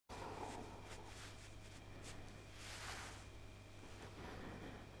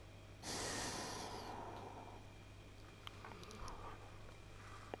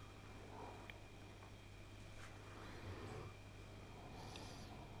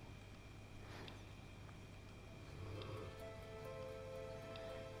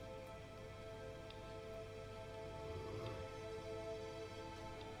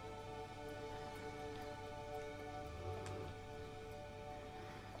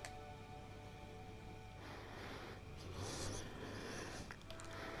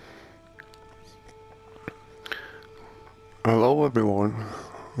Hello everyone,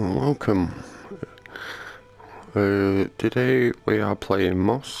 and welcome. Today we are playing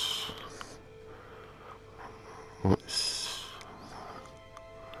Moss. At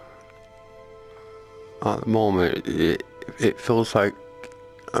the moment, it feels like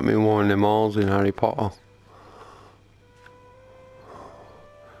I'm in one of the malls in Harry Potter.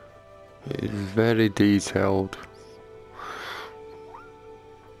 It's very detailed.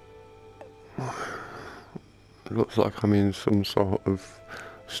 It looks like I'm in some sort of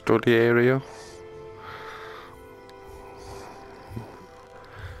study area.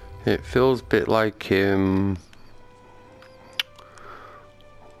 It feels a bit like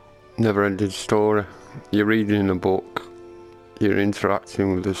Never-ending Story. You're reading a book, you're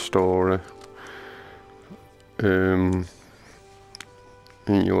interacting with the story, and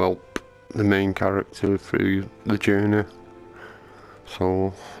you help the main character through the journey.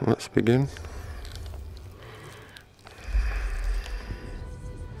 So let's begin.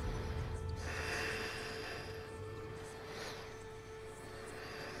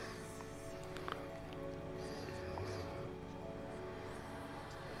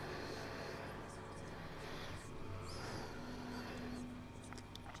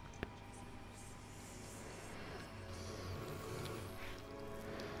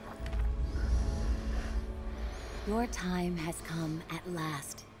 Your time has come at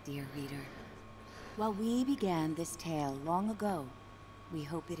last, dear reader. While we began this tale long ago, we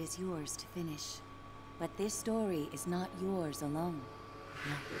hope it is yours to finish. But this story is not yours alone.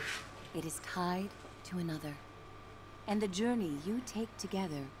 No, it is tied to another. And the journey you take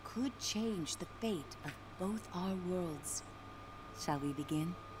together could change the fate of both our worlds. Shall we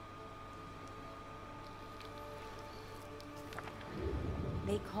begin?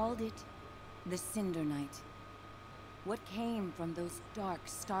 They called it the Cinder Night. What came from those dark,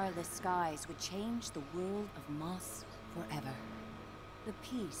 starless skies would change the world of Moss forever. The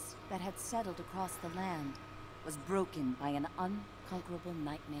peace that had settled across the land was broken by an unconquerable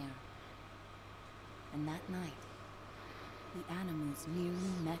nightmare. And that night, the animals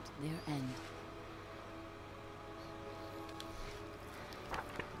nearly met their end.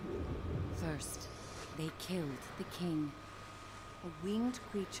 First, they killed the king. A winged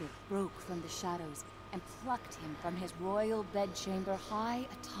creature broke from the shadows and plucked him from his royal bedchamber high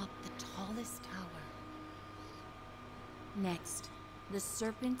atop the tallest tower. Next, the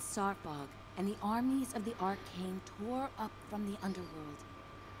serpent Sarfog and the armies of the Arcane tore up from the underworld.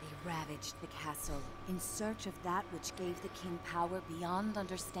 They ravaged the castle in search of that which gave the king power beyond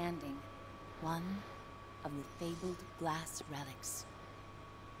understanding, one of the fabled glass relics.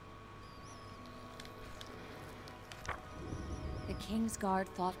 The Kingsguard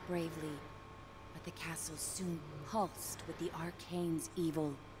fought bravely, but the castle soon pulsed with the Arcane's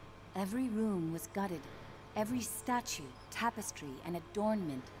evil. Every room was gutted, every statue, tapestry, and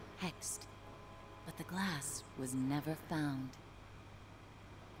adornment hexed. But the glass was never found.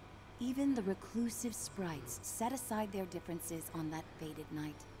 Even the reclusive sprites set aside their differences on that fated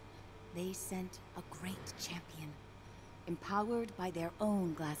night. They sent a great champion, empowered by their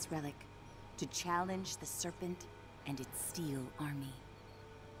own glass relic, to challenge the Serpent and its steel army.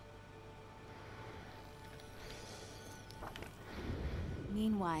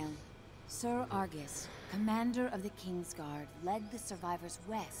 Meanwhile, Sir Argus, commander of the Kingsguard, led the survivors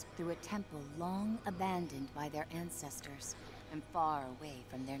west through a temple long abandoned by their ancestors and far away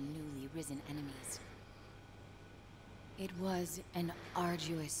from their newly risen enemies. It was an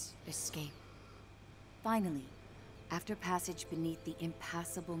arduous escape. Finally, after passage beneath the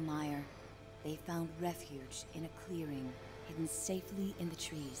impassable mire, they found refuge in a clearing hidden safely in the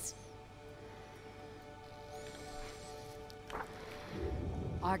trees.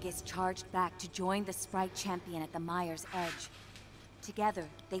 Argus charged back to join the Sprite champion at the mire's edge. Together,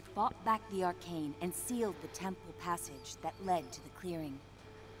 they fought back the Arcane and sealed the temple passage that led to the clearing.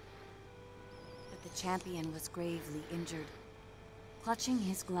 But the champion was gravely injured. Clutching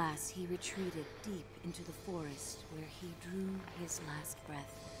his glass, he retreated deep into the forest where he drew his last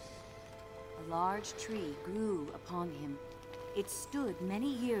breath. A large tree grew upon him. It stood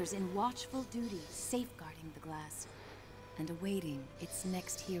many years in watchful duty, safeguarding the glass and awaiting its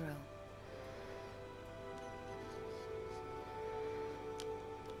next hero.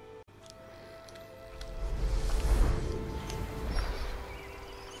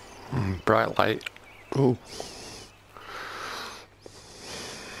 Bright light. Oh.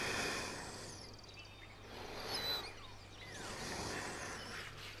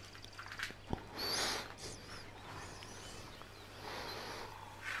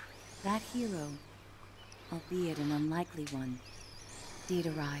 That hero, albeit an unlikely one, did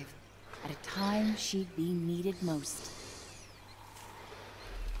arrive at a time she'd be needed most.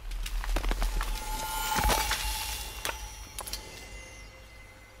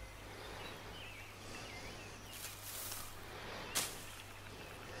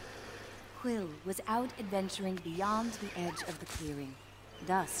 Quill was out adventuring beyond the edge of the clearing.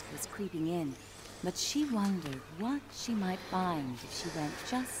 Dusk was creeping in, but she wondered what she might find if she went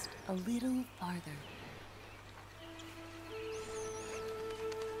just a little farther.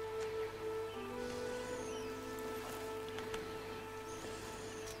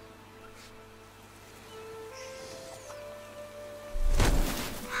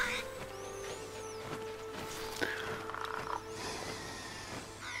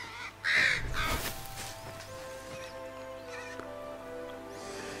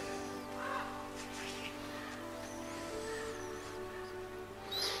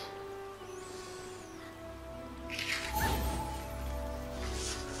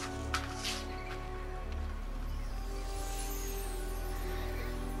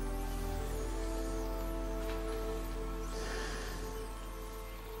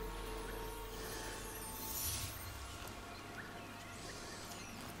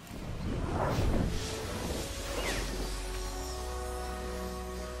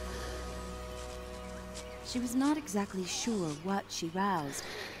 She was not exactly sure what she roused,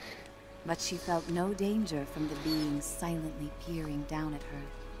 but she felt no danger from the being silently peering down at her.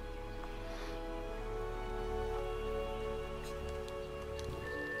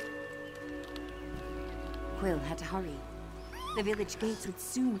 Quill had to hurry. The village gates would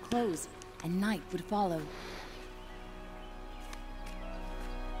soon close, and night would follow.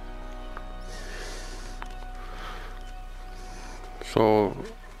 So,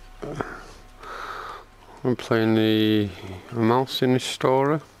 I'm playing a mouse in this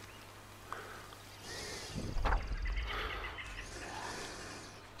story.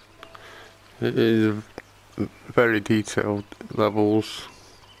 It is very detailed levels.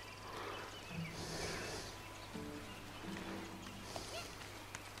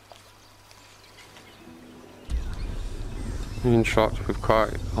 You interact with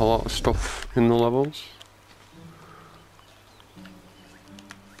quite a lot of stuff in the levels.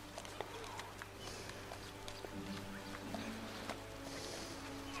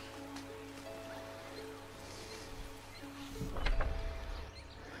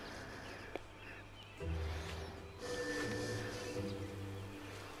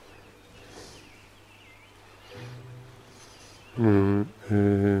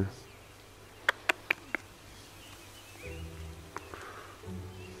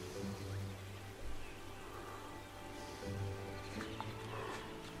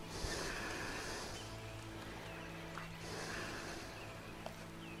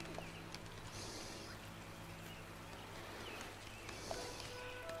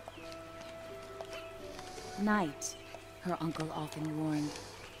 Night, her uncle often warned,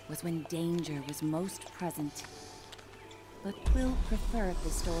 was when danger was most present. But Quill preferred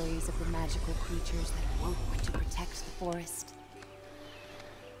the stories of the magical creatures that woke to protect the forest.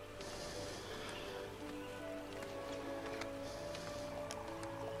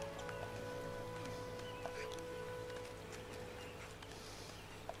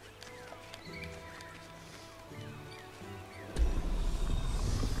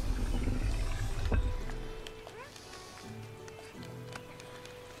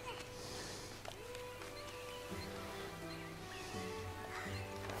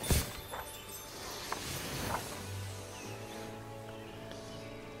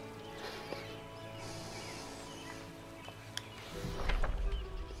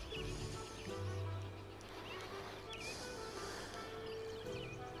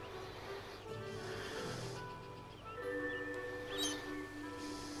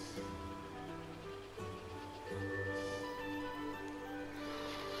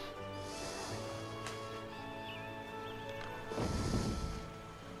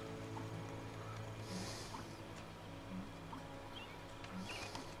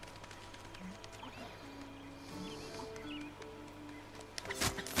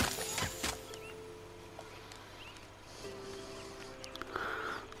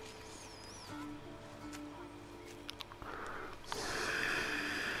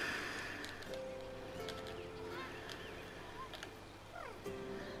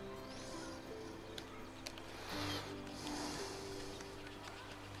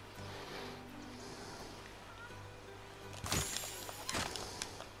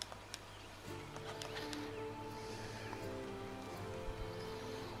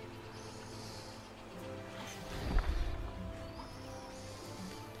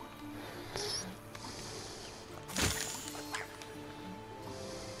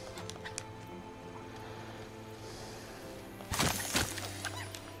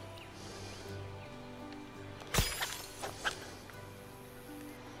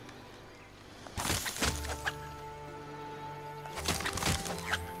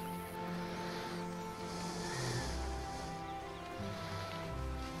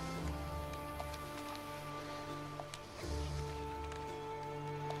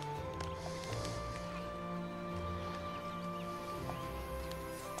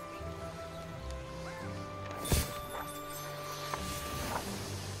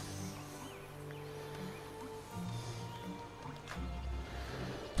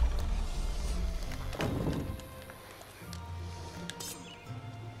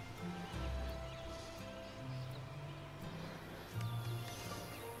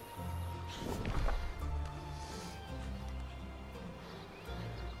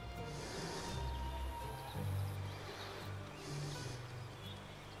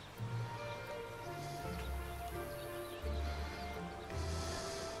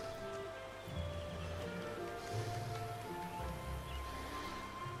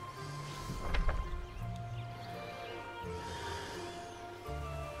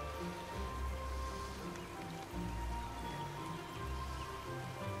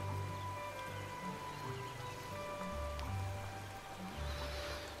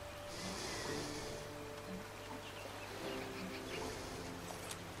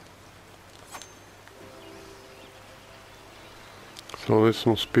 So this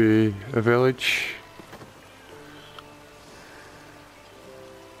must be a village.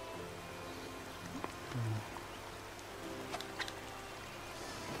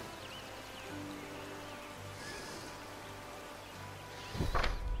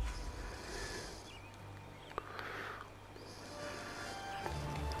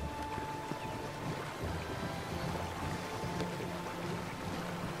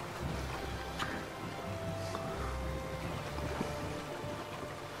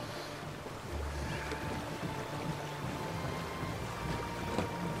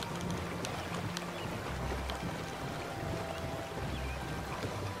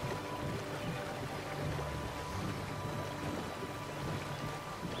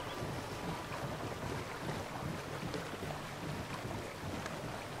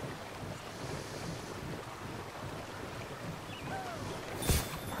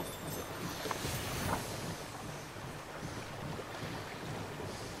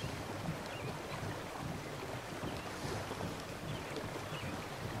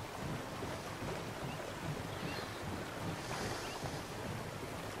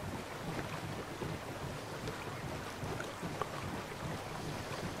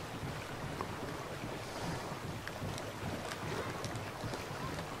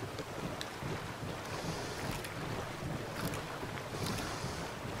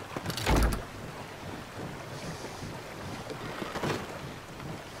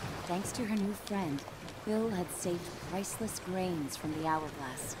 Thanks to her new friend, Quill had saved priceless grains from the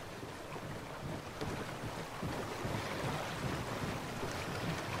hourglass.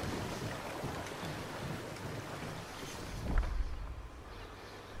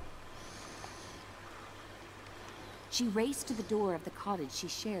 She raced to the door of the cottage she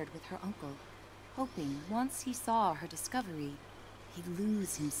shared with her uncle, hoping once he saw her discovery, he'd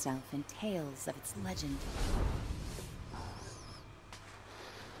lose himself in tales of its legend.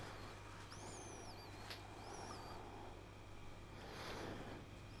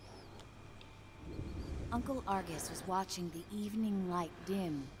 Uncle Argus was watching the evening light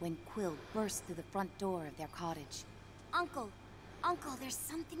dim when Quill burst through the front door of their cottage. Uncle! Uncle, there's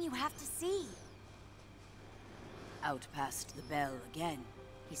something you have to see! Out past the bell again,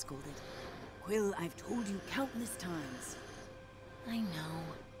 He scolded. Quill, I've told you countless times. I know,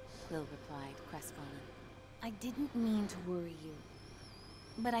 Quill replied, crestfallen. I didn't mean to worry you,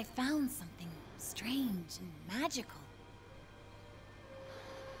 but I found something strange and magical.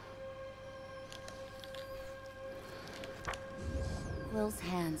 Quill's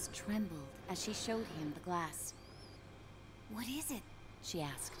hands trembled as she showed him the glass. What is it? She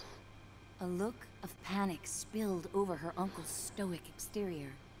asked. A look of panic spilled over her uncle's stoic exterior.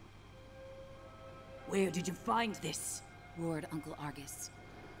 Where did you find this? Roared Uncle Argus.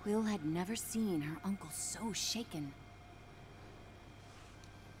 Quill had never seen her uncle so shaken.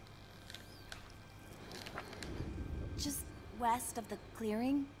 Just west of the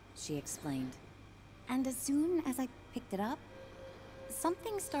clearing, she explained. And as soon as I picked it up,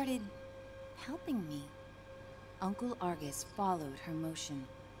 something started helping me. Uncle Argus followed her motion.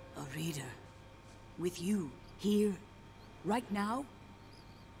 A reader. With you, here, right now?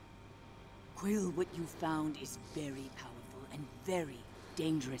 Quill, what you found is very powerful and very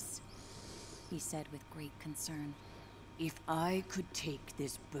dangerous, He said with great concern. If I could take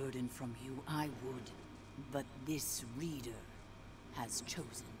this burden from you, I would. But this reader has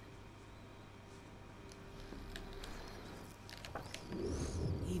chosen.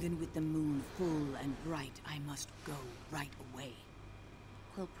 Even with the moon full and bright, I must go right away.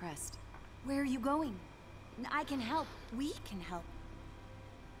 Quill pressed. Where are you going? I can help. We can help.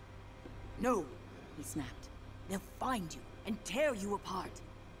 No, He snapped. they'll find you and tear you apart.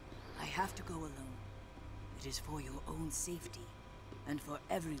 I have to go alone. It is for your own safety and for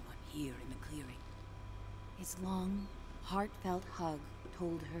everyone here in the clearing. His long, heartfelt hug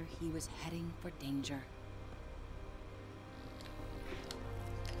told her he was heading for danger.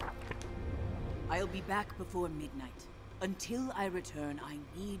 I'll be back before midnight. Until I return, I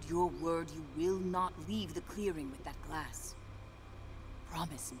need your word you will not leave the clearing with that glass.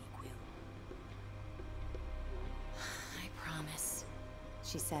 Promise me, Quill. I promise,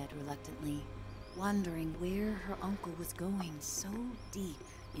 she said reluctantly, wondering where her uncle was going so deep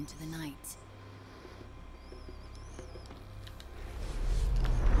into the night.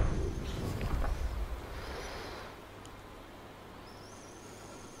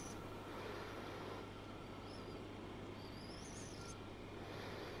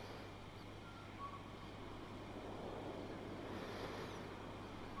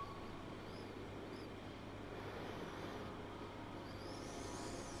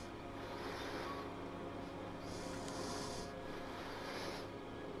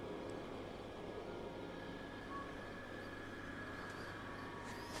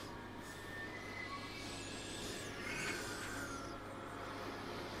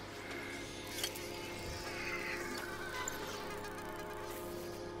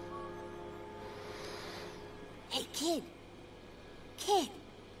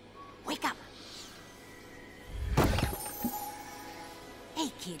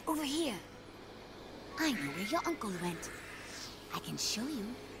 kid, over here. I know where your uncle went. I can show you.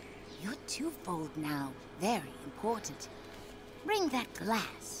 You're twofold now. Very important. Bring that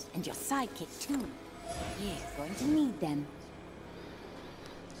glass, and your sidekick too. We're going to need them.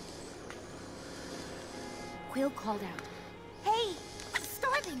 Quill called out. Hey! I'm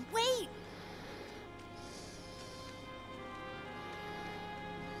starving! Wait!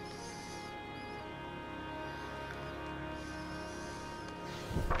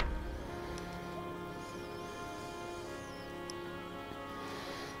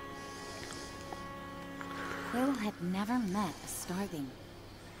 Quill had never met a starving.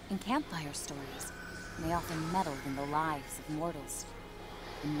 In campfire stories, they often meddled in the lives of mortals.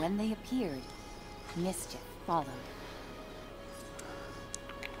 And when they appeared, mischief followed.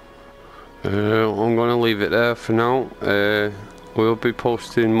 I'm gonna leave it there for now. We'll be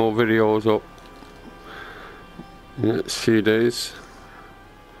posting more videos up in the next few days.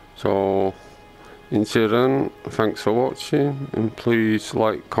 So until then, thanks for watching, and please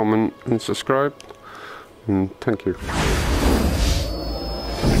like, comment and subscribe, and thank you.